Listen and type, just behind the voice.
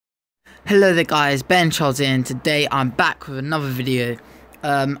Hello there guys, Ben Charles here, and today I'm back with another video.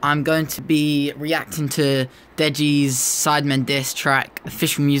 I'm going to be reacting to Deji's Sidemen diss track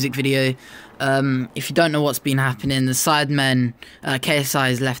official music video. If you don't know what's been happening, the Sidemen, KSI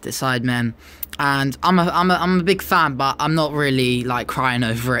has left the Sidemen, and I'm a big fan, but I'm not really like crying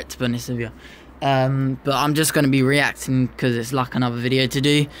over it, to be honest with you. But I'm just going to be reacting because it's like another video to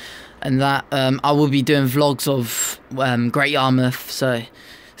do, and that I will be doing vlogs of Great Yarmouth, so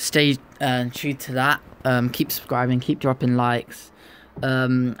stay true to that. Keep subscribing, keep dropping likes.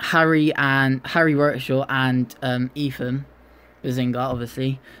 Harry Rotashaw and Ethan Bazinga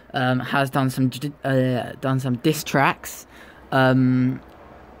obviously has done some diss tracks,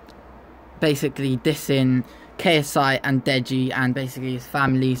 basically dissing KSI and Deji and basically his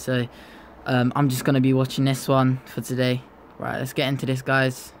family. So I'm just gonna be watching this one for today. Right, let's get into this,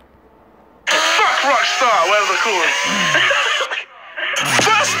 guys. Fuck Rockstar, whatever they're called.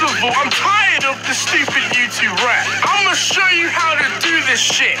 First of all, I'm tired of the stupid YouTube rap. I'ma show you how to do this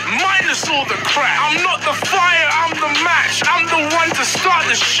shit, minus all the crap. I'm not the fire, I'm the match. I'm the one to start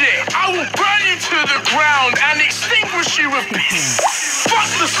the shit. I will burn you to the ground and extinguish you with peace. Fuck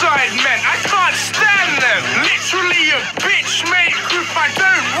the Sidemen, I can't stand them. Literally a bitch made group, I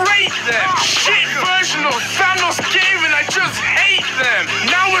don't rate them. Shit version of Thanos game and I just hate them.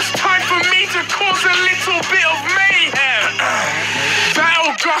 Now it's time for me to cause a little bit of mayhem. That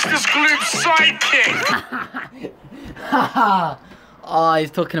Augustus Gloop's sidekick. Oh,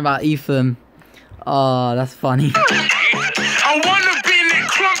 he's talking about Ethan. Oh, that's funny. I wanna be Nick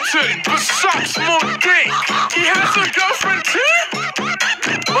Crumpton, but sucks more dick. He has a girlfriend too?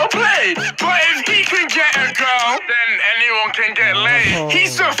 Well played. But if he can get a girl, then anyone can get laid.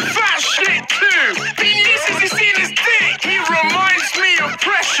 He's a fat shit too. Been years since he's seen his dick. He reminds me of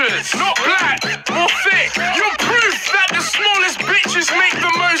Precious. Not black, more thick. You're proof that the smallest bitches make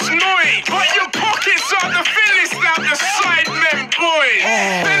the most noise. But your pockets are the thinnest out the Sidemen boys.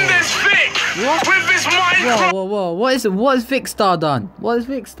 Then there's Vic. What? With his mind. Whoa. What has Vic Star done? What has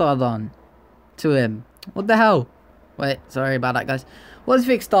Vic Star done to him? What the hell? Wait, sorry about that, guys. What has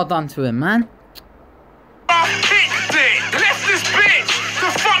Vic Star done to him, man? I kicked it. Left this bitch. The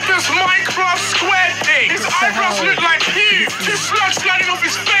fuck does Minecraft square thing? His eyebrows look like pubes. Two slugs sliding off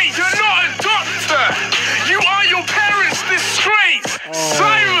his face. You're not a doctor. You are your parents' disgrace.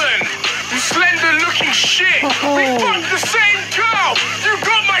 Simon, you slender looking shit. We fucked the same girl. You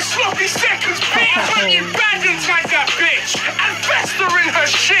got my sloppy seconds beat when you banged inside that bitch and fester in her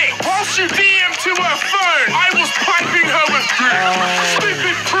shit. Whilst you DM to her phone, I was piping her with grit.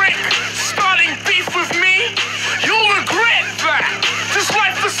 Stupid prick, starting beef with me. You'll regret that. Just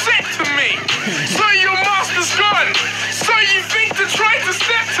like vasectomy. So your master's gone. So you think to try to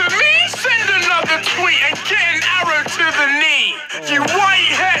step to me? Send another tweet and get an arrow to the knee. You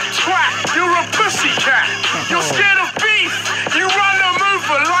white-haired twat, you're a pussycat. You're scared of beef. You run them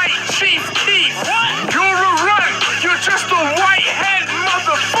over like Chief Keef. You're a runt. You're just a white-haired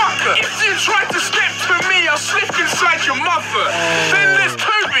motherfucker. If you try to step to me, I'll slip inside your mother. Then there's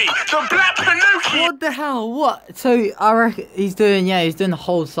Toby, the black Pinocchio. What the hell? What? So I reckon he's doing the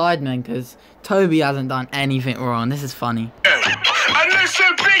whole Sidemen because Toby hasn't done anything wrong. This is funny. I know so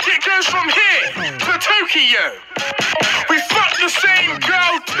big it goes from here to Tokyo. We fucked the same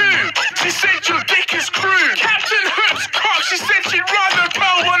girl too. She said your dick is crude. Captain Hook's cock, she said she'd rather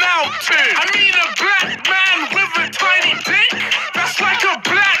go one out too. I mean a black man with a tiny dick? That's like a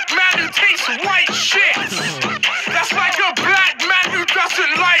black man who takes white shit. That's like a black man who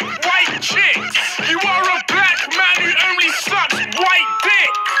doesn't like white chicks. You are a black man who only sucks white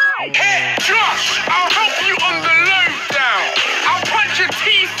dick. Hey, Josh, I'll help you on the lowdown. I'll punch your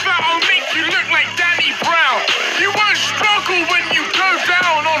teeth out, I'll make you look like Danny Brown. You won't struggle when you go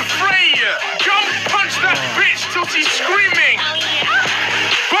down on Freya. Jump punch that bitch till she's screaming.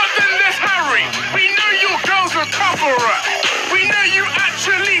 But then there's Harry. We know your girl's a cover-up. We know you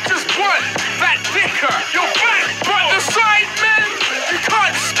actually just want that dicker. You're back, but the Sidemen, you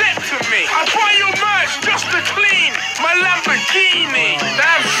can't step to me. I buy your merch just to clean my Lamborghini.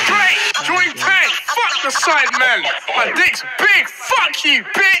 Damn straight, join tank, fuck the Sidemen. My dick's big, fuck you,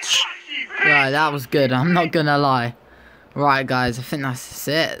 bitch. Right, that was good. I'm not gonna lie. Right, guys, I think that's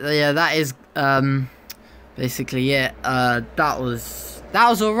it. Yeah, that is basically it. That was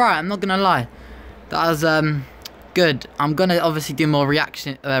alright. I'm not gonna lie. That was good. I'm gonna obviously do more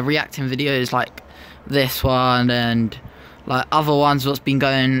reacting videos like this one and like other ones what's been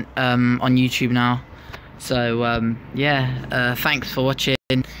going on YouTube now. So yeah, thanks for watching.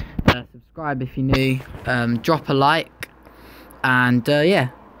 Subscribe if you're new. Drop a like, and yeah,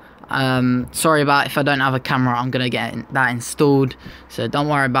 Sorry about if I don't have a camera. I'm gonna get that installed, so don't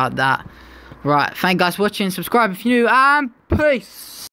worry about that. Right, thank you guys for watching. Subscribe if you're new, and peace.